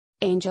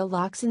Angel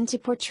Locsin to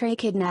portray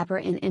kidnapper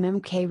in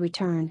MMK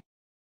return.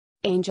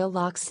 Angel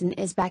Locsin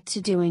is back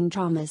to doing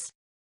dramas.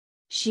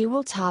 She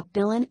will top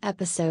bill an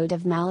episode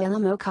of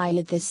Maalaala Mo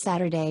Kaya this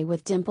Saturday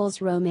with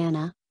Dimples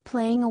Romana,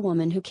 playing a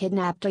woman who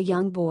kidnapped a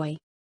young boy.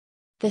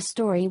 The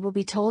story will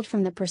be told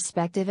from the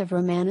perspective of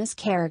Romana's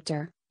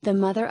character, the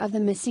mother of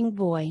the missing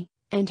boy,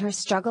 and her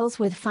struggles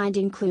with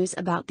finding clues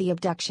about the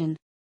abduction.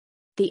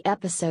 The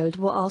episode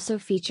will also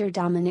feature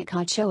Dominic,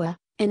 Ochoa,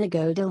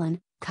 Iñigo, Delen,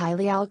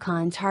 Kylie,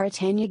 Alcantara,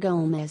 Tanya,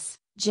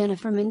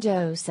 Jennifer,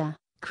 Mendoza,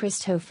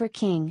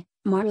 Kristofer,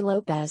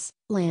 Lopez,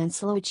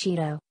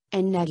 Lucido,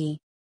 and Negi.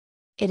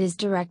 It is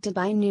directed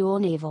by Nuel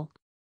Naval.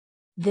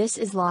 This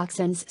is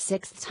Locsin's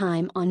sixth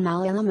time on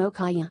Maalaala Mo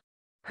Kaya.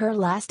 Her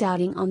last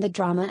outing on the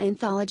drama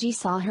anthology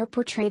saw her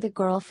portray the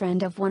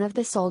girlfriend of one of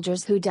the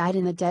soldiers who died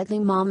in the deadly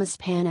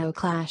Mamasapano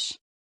clash.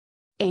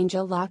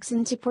 Angel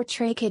Locsin to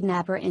portray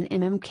kidnapper in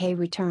MMK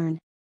return.